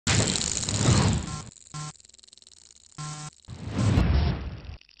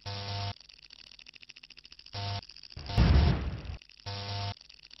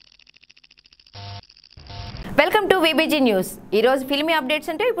Welcome to VBG news. ఈ రోజు filmy updates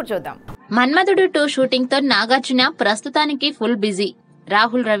అంటే ఇప్పుడు చూద్దాం. మన్మధుడు 2 షూటింగ్ తో నాగార్జున ప్రస్తుతానికి ఫుల్ బిజీ.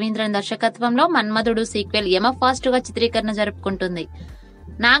 రాహుల్ రవీంద్రన్ దర్శకత్వంలో మన్మధుడు సీక్వెల్ యమ ఫాస్ట్ గా చిత్రీకరణ జరుపుకుంటుంది.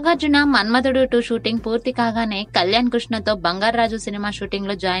 నాగార్జున మన్మధుడు 2 షూటింగ్ పూర్తి కాగానే కళ్యాణ్ కృష్ణతో బంగారాజు సినిమా షూటింగ్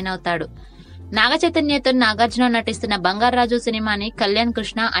లో జాయిన్ అవుతాడు. నాగ చైతన్యతో నాగార్జున నటిస్తున్న బంగారాజు సినిమాని కళ్యాణ్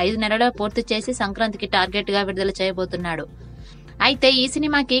కృష్ణ 5 నెలల్లో పూర్తి చేసి సంక్రాంతికి టార్గెట్ గా విడుదల చేయబోతున్నాడు. అయితే ఈ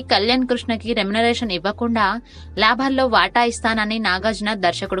సినిమాకి కళ్యాణ్ కృష్ణకి రెమ్యునరేషన్ ఇవ్వకుండా లాభాల్లో వాటా ఇస్తానని నాగార్జున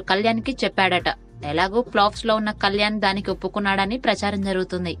దర్శకుడు కళ్యాణ్ కి చెప్పాడట. ఎలాగూ ఫ్లాప్స్ లో ఉన్న కళ్యాణ్ దానికి ఒప్పుకున్నాడని ప్రచారం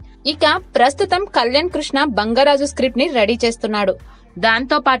జరుగుతుంది. ఇక ప్రస్తుతం కళ్యాణ్ కృష్ణ బంగారాజు స్క్రిప్ట్ ని రెడీ చేస్తున్నాడు.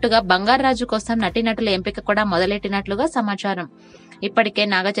 దాంతో పాటుగా బంగారాజు కోసం నటీనటుల ఎంపిక కూడా మొదలెట్టినట్లుగా సమాచారం. ఇప్పటికే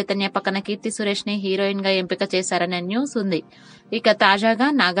నాగ చైతన్య పక్కన కీర్తి సురేష్ ని హీరోయిన్ గా ఎంపిక చేశారనే న్యూస్ ఉంది. ఇక తాజాగా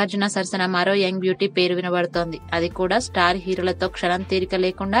నాగార్జున సరసన మరో యంగ్ బ్యూటీ పేరు వినబడుతోంది. అది కూడా స్టార్ హీరోలతో క్షణం తీరిక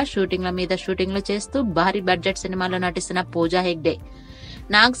లేకుండా షూటింగ్ల మీద షూటింగ్లు చేస్తూ భారీ బడ్జెట్ సినిమాలో నటిస్తున్న పూజా హెగ్డే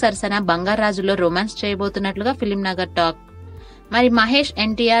నాగ్ సరసన బంగారాజులో రొమాన్స్ చేయబోతున్నట్లుగా ఫిలిం నగర్ టాక్. మరి మహేష్,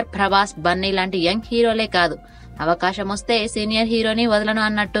 ఎన్టీఆర్, ప్రభాస్, బన్నీ లాంటి యంగ్ హీరోలే కాదు, అవకాశం వస్తే సీనియర్ హీరోని వదలను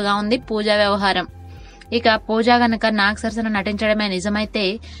అన్నట్టుగా ఉంది పూజా వ్యవహారం. ఇక పూజా గనక నాగ్ సరసన నటించడమే నిజమైతే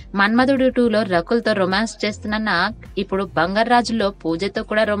మన్మధుడు 2లో రకుల్తో రొమాన్స్ చేస్తున్న నాగ్ ఇప్పుడు బంగారాజులో పూజతో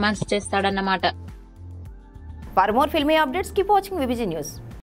కూడా romance చేస్తాడన్నమాట. For more filmy updates keep watching VBG news.